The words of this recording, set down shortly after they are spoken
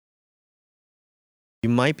You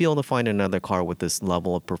might be able to find another car with this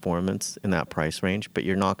level of performance in that price range, but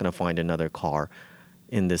you're not going to find another car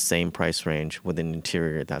in this same price range with an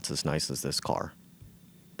interior that's as nice as this car.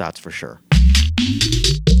 That's for sure.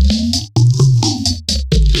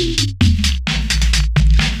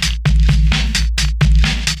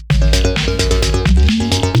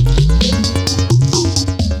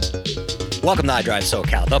 Welcome to iDrive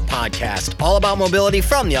SoCal, the podcast all about mobility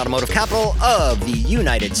from the automotive capital of the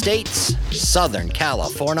United States, Southern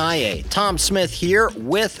California. Tom Smith here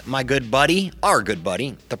with my good buddy, our good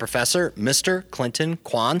buddy, the professor, Mr. Clinton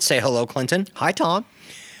Kwan. Say hello, Clinton. Hi, Tom.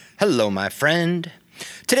 Hello, my friend.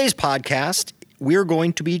 Today's podcast, we're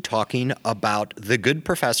going to be talking about the good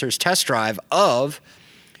professor's test drive of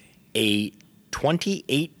a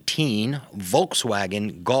 2018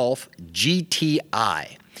 Volkswagen Golf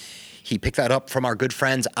GTI. He picked that up from our good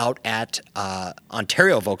friends out at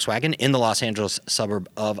Ontario Volkswagen in the Los Angeles suburb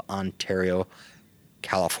of Ontario,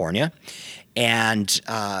 California. And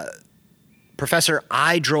Professor,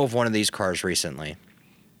 I drove one of these cars recently,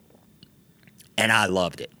 and I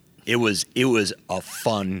loved it. It was a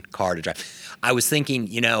fun car to drive. I was thinking,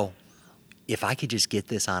 if I could just get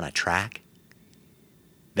this on a track,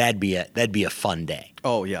 that'd be a fun day.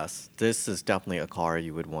 Oh, yes. This is definitely a car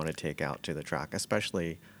you would want to take out to the track,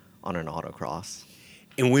 especially on an autocross.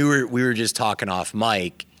 And we were just talking off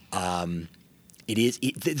mic.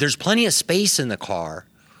 There's plenty of space in the car,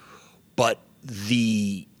 but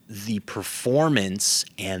the performance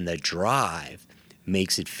and the drive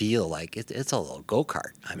makes it feel like it's a little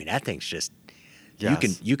go-kart. I mean, that thing's just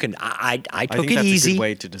Yes. you can. I took I think it that's easy. a good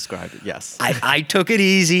way to describe it. Yes. I took it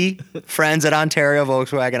easy, friends at Ontario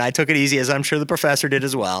Volkswagen. I took it easy, as I'm sure the professor did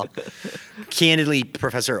as well. Candidly,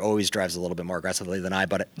 professor always drives a little bit more aggressively than I,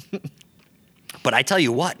 but I tell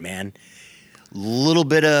you what, man, little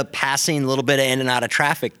bit of passing, a little bit of in and out of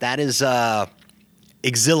traffic, that is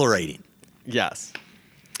exhilarating. Yes.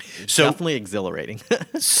 So Definitely exhilarating.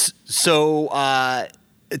 So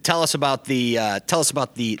tell us about the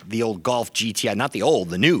old Golf GTI,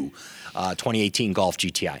 the new 2018 Golf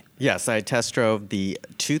GTI. Yes, I test drove the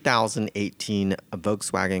 2018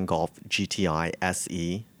 Volkswagen Golf GTI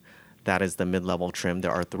SE. That is the mid-level trim.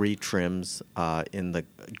 There are 3 trims in the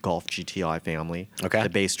Golf GTI family. Okay. The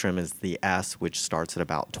base trim is the S, which starts at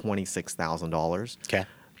about $26,000. Okay.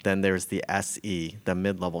 Then there's the SE, the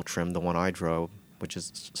mid-level trim, the one I drove, which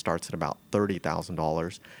starts at about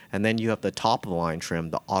 $30,000. And then you have the top-of-the-line trim,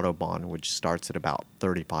 the Autobahn, which starts at about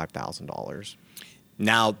 $35,000.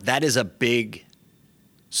 Now, that is a big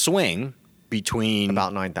swing between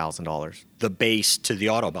About $9,000. the base to the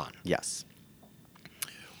Autobahn. Yes.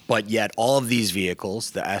 But yet all of these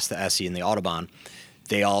vehicles, the S, the SE, and the Autobahn,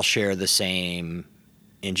 they all share the same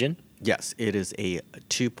engine? Yes, it is a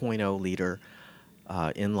 2.0-liter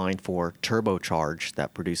inline-4 turbocharged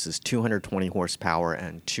that produces 220 horsepower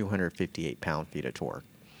and 258 pound-feet of torque.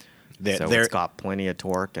 It's got plenty of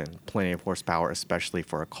torque and plenty of horsepower, especially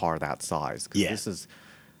for a car that size. 'Cause Yeah.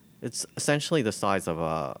 It's essentially the size of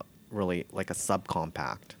a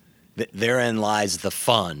subcompact. Therein lies the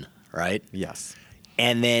fun, right? Yes.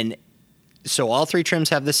 And then, so all 3 trims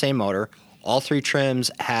have the same motor. All 3 trims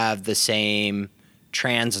have the same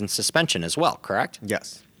trans and suspension as well, correct?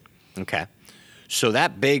 Yes. Okay. So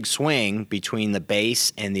that big swing between the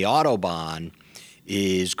base and the Autobahn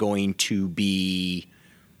is going to be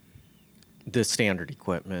The standard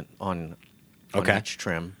equipment on Okay. each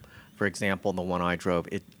trim. For example, the one I drove,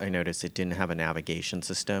 I noticed it didn't have a navigation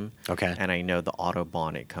system. Okay. And I know the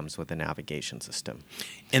Autobahn, it comes with a navigation system.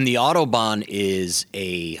 And the Autobahn is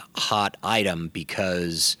a hot item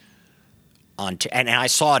because and I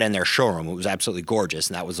saw it in their showroom. It was absolutely gorgeous,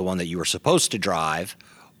 and that was the one that you were supposed to drive,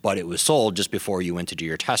 but it was sold just before you went to do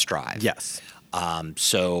your test drive. Yes.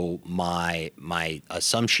 So my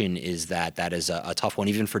assumption is that is a tough one,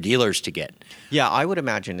 even for dealers to get. Yeah, I would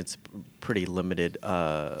imagine it's pretty limited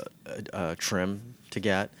trim to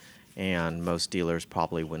get, and most dealers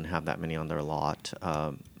probably wouldn't have that many on their lot.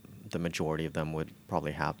 The majority of them would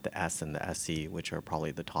probably have the S and the SE, which are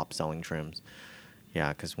probably the top-selling trims.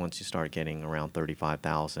 Yeah, because once you start getting around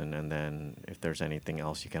 $35,000, and then if there's anything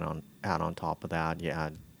else you can add on top of that, you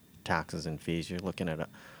add taxes and fees, you're looking at a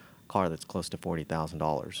car that's close to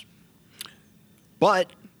 $40,000.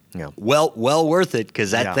 But Yeah. well worth it,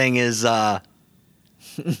 because that Yeah. thing is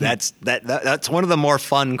that's one of the more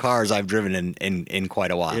fun cars I've driven in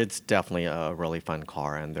quite a while. It's definitely a really fun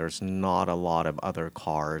car, and there's not a lot of other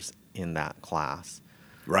cars in that class.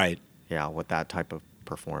 Right. Yeah, with that type of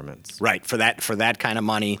performance. Right. For that kind of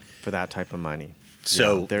money. For that type of money.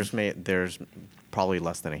 So yeah, there's probably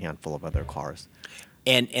less than a handful of other cars.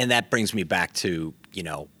 And that brings me back to,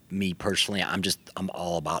 me personally, I'm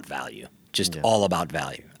all about value. Just Yeah. all about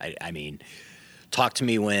value. I mean, talk to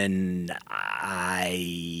me when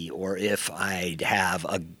if I have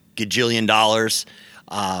a gajillion dollars,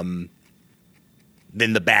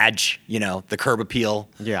 then the badge, the curb appeal.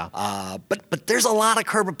 Yeah. But there's a lot of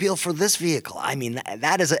curb appeal for this vehicle. I mean,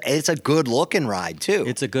 it's a good looking ride too.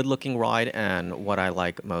 It's a good looking ride, and what I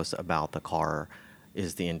like most about the car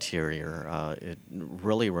is the interior. It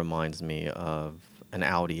really reminds me of an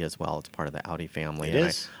Audi as well. It's part of the Audi family. It and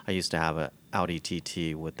is. I used to have an Audi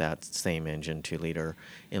TT with that same engine, 2-liter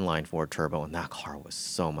inline four turbo, and that car was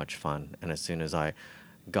so much fun. And as soon as I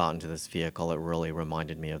got into this vehicle, it really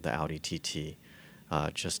reminded me of the Audi TT.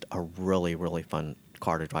 Just a really, really fun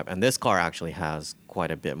car to drive. And this car actually has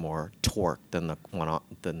quite a bit more torque than the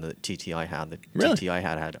TTI had. The Really? TTI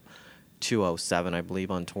had 207, I believe,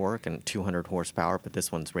 on torque and 200 horsepower, but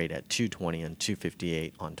this one's rated at 220 and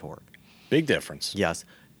 258 on torque. Big difference. Yes,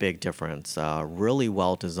 big difference. Really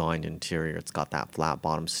well-designed interior. It's got that flat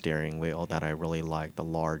bottom steering wheel that I really like, the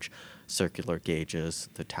large circular gauges,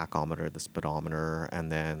 the tachometer, the speedometer, and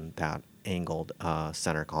then that angled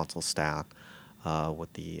center console stack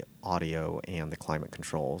with the audio and the climate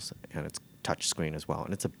controls, and it's touch screen as well.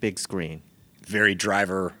 And it's a big screen. Very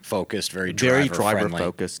driver-focused, very Very driver-friendly.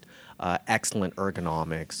 driver-focused. Excellent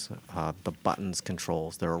ergonomics. The buttons,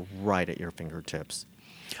 controls, they're right at your fingertips.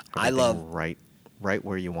 I Everything love right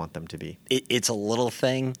where you want them to be. it's a little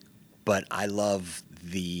thing, but I love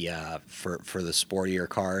the for the sportier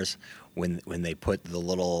cars when they put the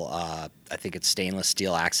little I think it's stainless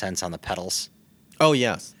steel accents on the pedals. Oh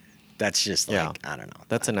yes, That's just like, yeah. I don't know.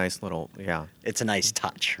 That's a nice little It's a nice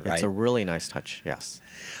touch, right? It's a really nice touch. Yes.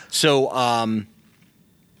 So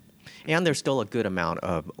And there's still a good amount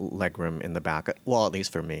of legroom in the back. Well, at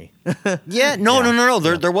least for me. yeah, no. Yeah.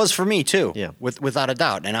 There was for me too. Yeah. Without a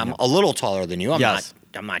doubt. And I'm a little taller than you. Yes.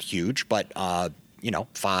 I'm not huge, but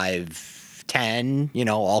 5'10",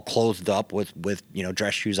 all clothed up with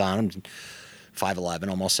dress shoes on, 5'11",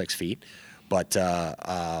 almost 6 feet. But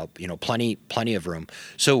plenty of room.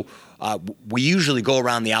 So we usually go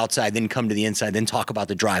around the outside, then come to the inside, then talk about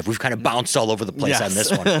the drive. We've kind of bounced all over the place Yes. on this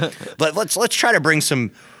one. But let's try to bring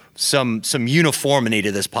some uniformity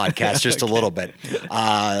to this podcast just a little bit.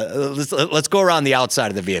 Let's go around the outside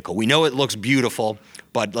of the vehicle. We know it looks beautiful,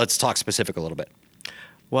 but let's talk specific a little bit.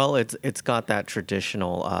 Well, it's got that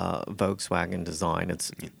traditional Volkswagen design.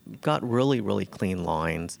 It's got really, really clean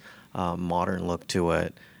lines, modern look to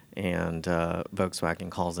it, and Volkswagen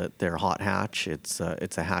calls it their hot hatch. It's a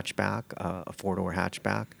hatchback, a four-door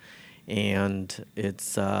hatchback, and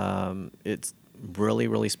it's really,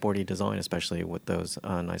 really sporty design, especially with those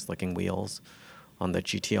nice-looking wheels on the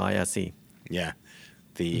GTI SE. Yeah,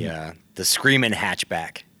 the screaming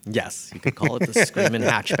hatchback. Yes, you could call it the screaming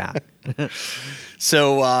hatchback.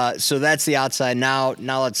 So that's the outside. Now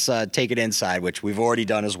let's take it inside, which we've already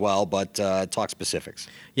done as well, but talk specifics.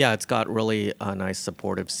 Yeah, it's got really nice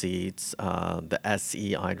supportive seats. The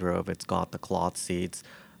SE I drove, it's got the cloth seats.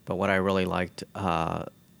 But what I really liked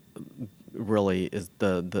really is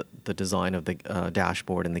the design of the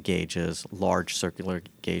dashboard and the gauges, large circular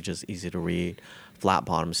gauges, easy to read, flat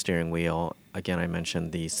bottom steering wheel. Again, I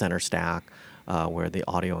mentioned the center stack where the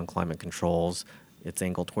audio and climate controls. It's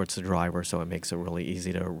angled towards the driver, so it makes it really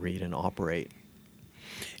easy to read and operate.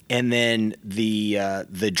 And then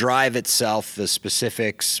the drive itself, the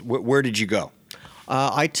specifics. Where did you go?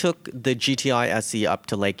 I took the GTI SE up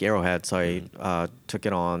to Lake Arrowhead, so I took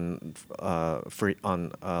it on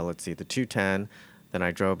the 210. Then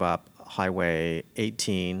I drove up Highway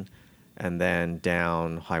 18, and then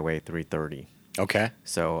down Highway 330. Okay.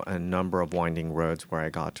 So a number of winding roads where I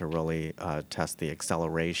got to really test the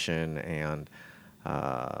acceleration and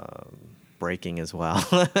braking as well.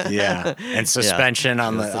 Yeah, and suspension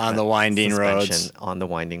on the winding roads. On the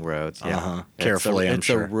winding roads, yeah. Uh-huh. Carefully, I'm it's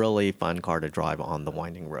sure. a really fun car to drive on the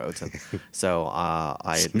winding roads. And so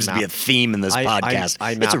I Seems to be a theme in this podcast.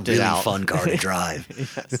 I It's mapped a it really out. fun car to drive.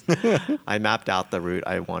 Yes. I mapped out the route.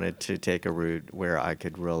 I wanted to take a route where I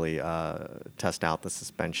could really test out the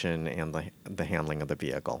suspension and the handling of the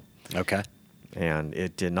vehicle. Okay. And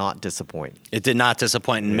it did not disappoint. It did not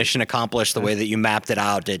disappoint. And mission accomplished. The way that you mapped it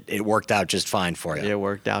out, it worked out just fine for you. It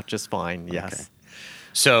worked out just fine, yes. Okay.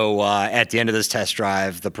 So at the end of this test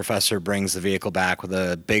drive, the professor brings the vehicle back with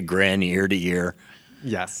a big grin, ear to ear.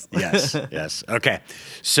 Yes. Yes, yes. Okay.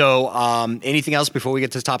 So anything else before we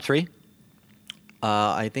get to the top three?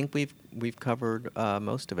 I think we've covered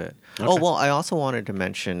most of it. Okay. Oh, well, I also wanted to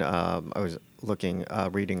mention, I was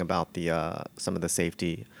reading about some of the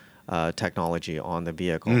safety technology on the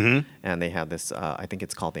vehicle, Mm-hmm. and they have this, I think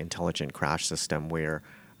it's called the intelligent crash system, where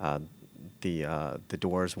the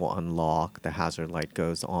doors will unlock, the hazard light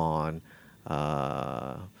goes on.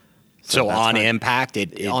 So on impact,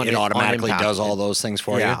 it automatically does all those things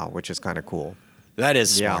for you? Yeah, which is kind of cool. That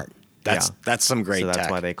is smart. That's some great tech. So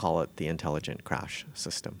that's why they call it the intelligent crash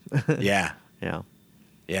system. Yeah.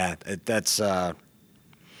 Yeah. That's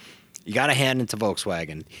you got to hand it to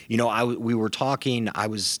Volkswagen. You know, we were talking. I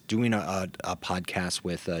was doing a podcast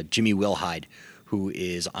with Jimmy Wilhide, who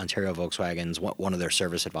is Ontario Volkswagen's one of their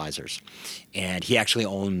service advisors, and he actually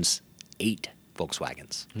owns 8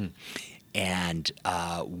 Volkswagens. And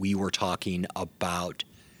we were talking about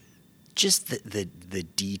just the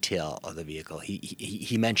detail of the vehicle.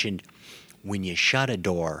 He mentioned when you shut a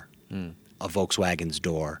door, a Volkswagen's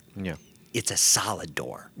door. Yeah. It's a solid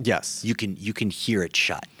door. Yes. You can hear it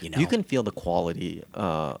shut, you know. You can feel the quality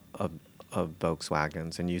of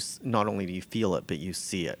Volkswagens, and not only do you feel it, but you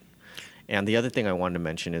see it. And the other thing I wanted to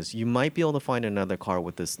mention is you might be able to find another car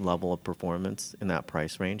with this level of performance in that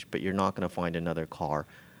price range, but you're not going to find another car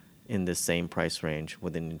in this same price range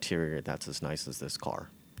with an interior that's as nice as this car.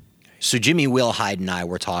 So Jimmy Wilhide and I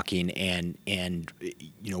were talking, and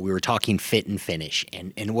you know, we were talking fit and finish,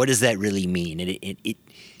 and what does that really mean? And it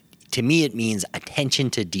to me, it means attention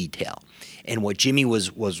to detail. And what Jimmy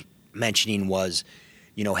was mentioning was,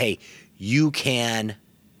 you know, hey, you can.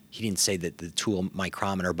 He didn't say that the tool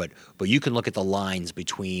micrometer, but you can look at the lines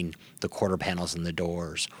between the quarter panels and the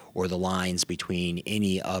doors, or the lines between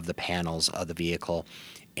any of the panels of the vehicle,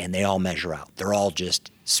 and they all measure out. They're all just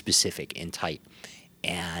specific and tight.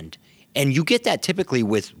 And you get that typically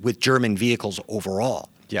with German vehicles overall.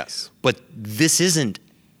 Yes. But this isn't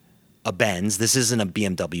a Benz, this isn't a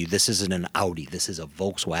BMW, this isn't an Audi, this is a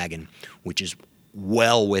Volkswagen, which is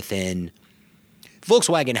well within.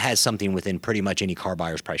 Volkswagen has something within pretty much any car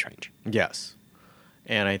buyer's price range. Yes.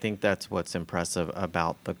 And I think that's what's impressive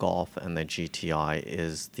about the Golf and the GTI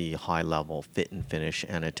is the high level fit and finish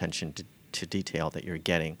and attention to detail that you're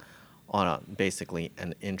getting on basically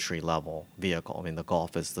an entry level vehicle. I mean, the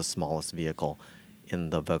Golf is the smallest vehicle in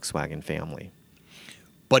the Volkswagen family.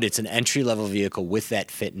 But it's an entry level vehicle with that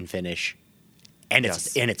fit and finish, and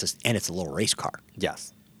it's a little race car.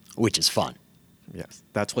 Yes. Which is fun. Yes,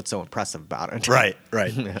 that's what's so impressive about it. Right.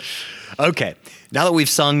 Yeah. Okay, now that we've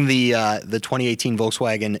sung the 2018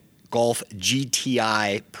 Volkswagen Golf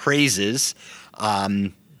GTI praises,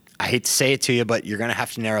 I hate to say it to you, but you're going to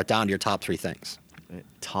have to narrow it down to your top 3 things.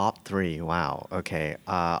 Top 3, wow. Okay,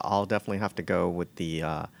 I'll definitely have to go with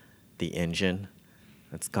the engine.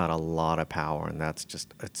 It's got a lot of power, and it's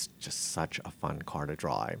just such a fun car to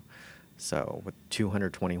drive. So with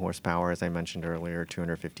 220 horsepower, as I mentioned earlier,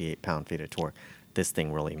 258 pound-feet of torque, this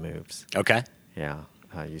thing really moves. Okay. Yeah.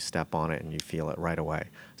 You step on it and you feel it right away.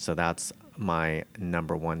 So that's my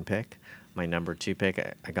number 1 pick. My number 2 pick,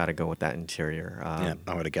 I got to go with that interior. Yeah,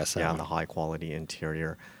 I would have guessed that. Yeah, the high-quality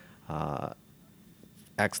interior.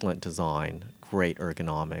 Excellent design, great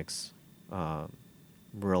ergonomics,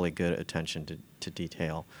 really good attention to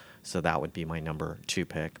detail. So that would be my number 2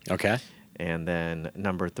 pick. Okay. And then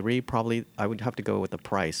number 3, probably I would have to go with the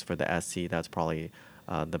price for the SC. That's probably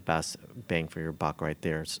the best bang for your buck right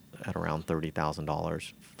there. It's at around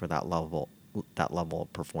 $30,000 for that level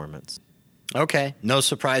of performance. Okay. No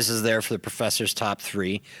surprises there for the professor's top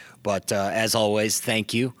 3. But as always,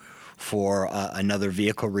 thank you for another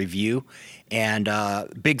vehicle review. And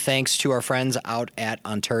big thanks to our friends out at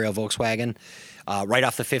Ontario Volkswagen, right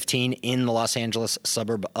off the 15 in the Los Angeles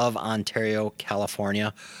suburb of Ontario,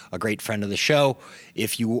 California. A great friend of the show.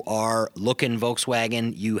 If you are looking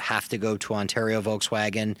Volkswagen, you have to go to Ontario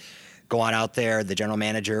Volkswagen. Go on out there. The general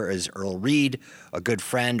manager is Earl Reed, a good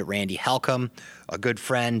friend, Randy Halcomb, a good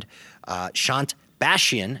friend. Shant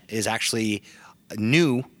Bashian is actually a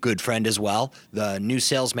new good friend as well, the new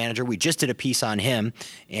sales manager. We just did a piece on him,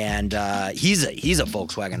 and he's a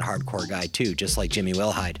Volkswagen hardcore guy too, just like Jimmy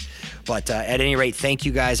Wilhide. But at any rate, thank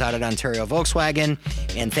you guys out at Ontario Volkswagen,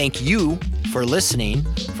 and thank you for listening.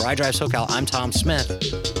 For iDrive SoCal, I'm Tom Smith.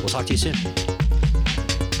 We'll talk to you soon.